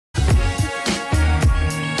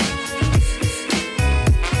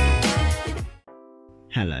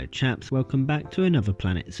Hello chaps, welcome back to another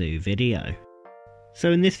Planet Zoo video.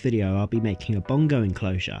 So in this video I'll be making a bongo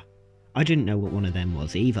enclosure. I didn't know what one of them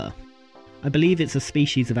was either. I believe it's a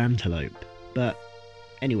species of antelope, but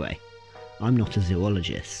anyway, I'm not a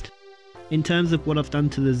zoologist. In terms of what I've done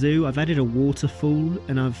to the zoo, I've added a waterfall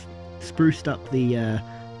and I've spruced up the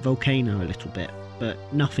volcano a little bit, but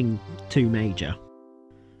nothing too major.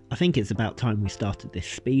 I think it's about time we started this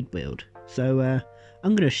speed build, so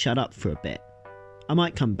I'm going to shut up for a bit. I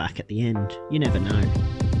might come back at the end, you never know.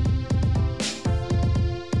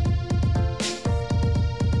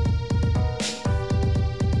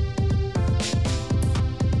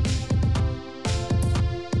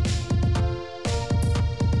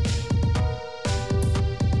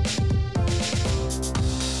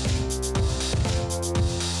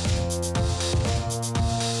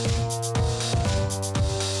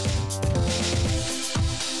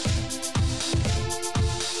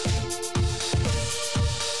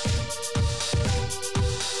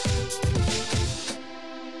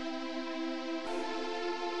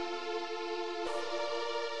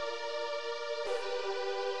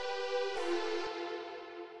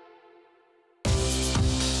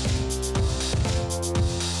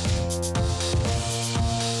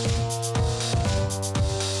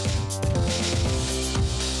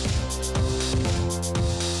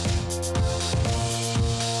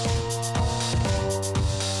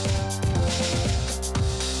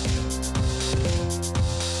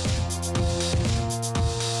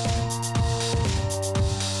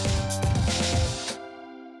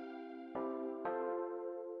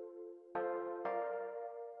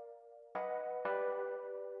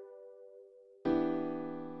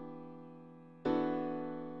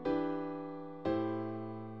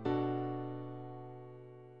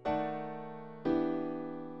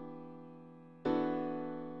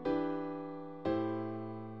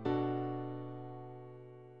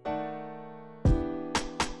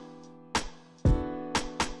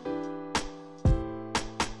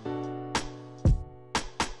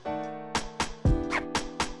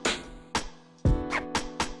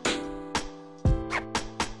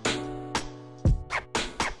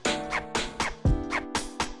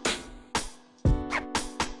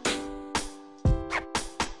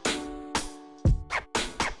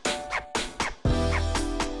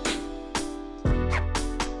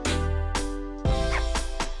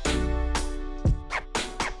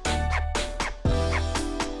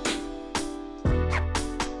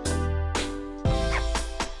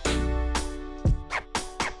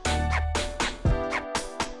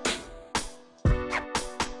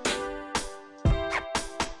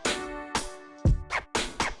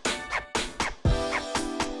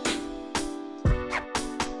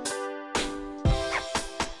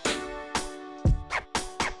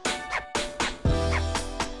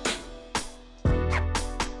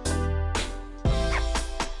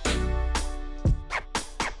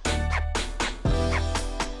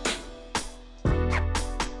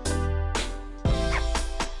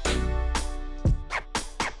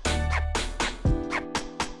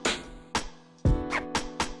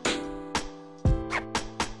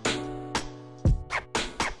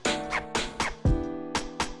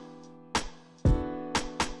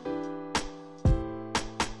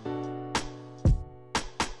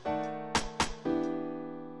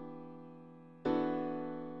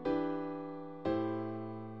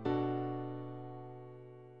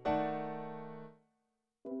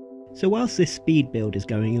 So whilst this speed build is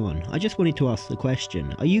going on, I just wanted to ask the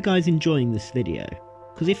question, are you guys enjoying this video?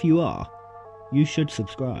 Because if you are, you should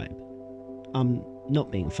subscribe. I'm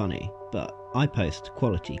not being funny, but I post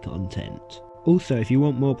quality content. Also, if you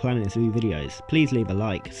want more Planet Zoo videos, please leave a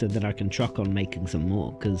like so that I can truck on making some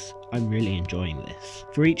more, because I'm really enjoying this.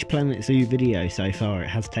 For each Planet Zoo video so far it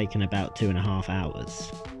has taken about 2.5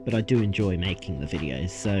 hours, but I do enjoy making the videos,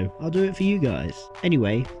 so I'll do it for you guys.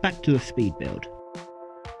 Anyway, back to the speed build.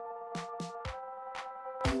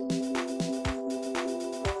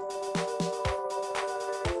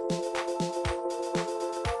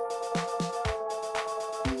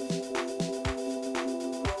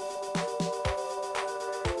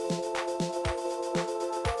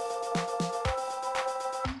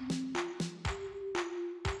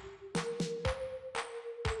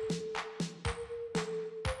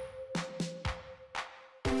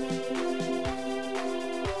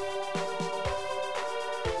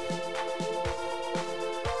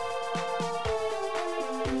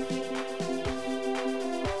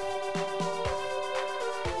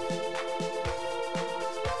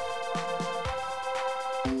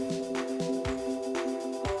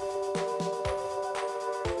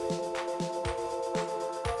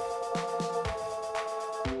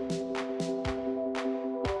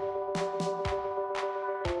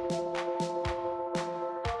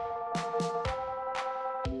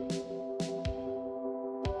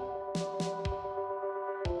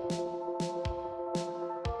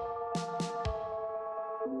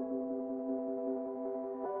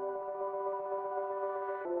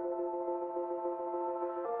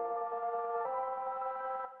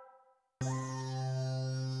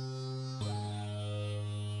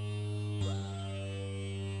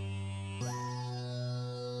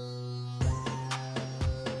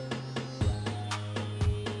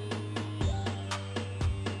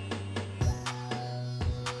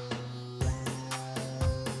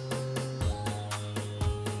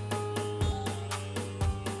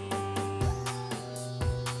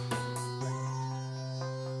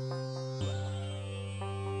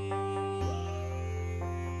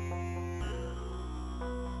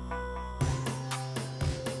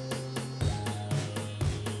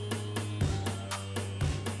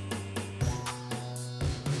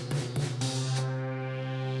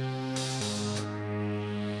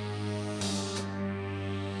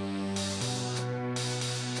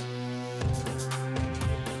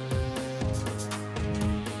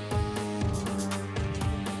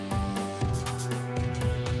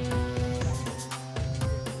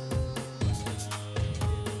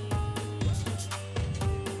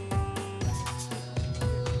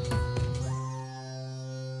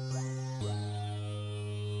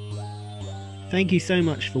 Thank you so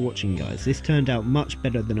much for watching, guys. This turned out much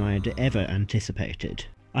better than I had ever anticipated.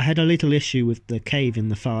 I had a little issue with the cave in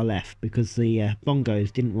the far left because the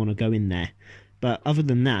bongos didn't want to go in there, but other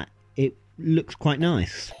than that, it looks quite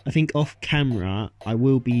nice. I think off camera I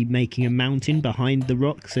will be making a mountain behind the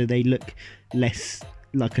rock so they look less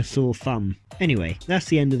like a sore thumb. Anyway, that's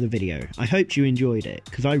the end of the video. I hope you enjoyed it,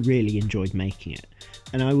 because I really enjoyed making it,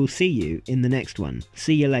 and I will see you in the next one.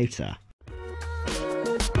 See you later.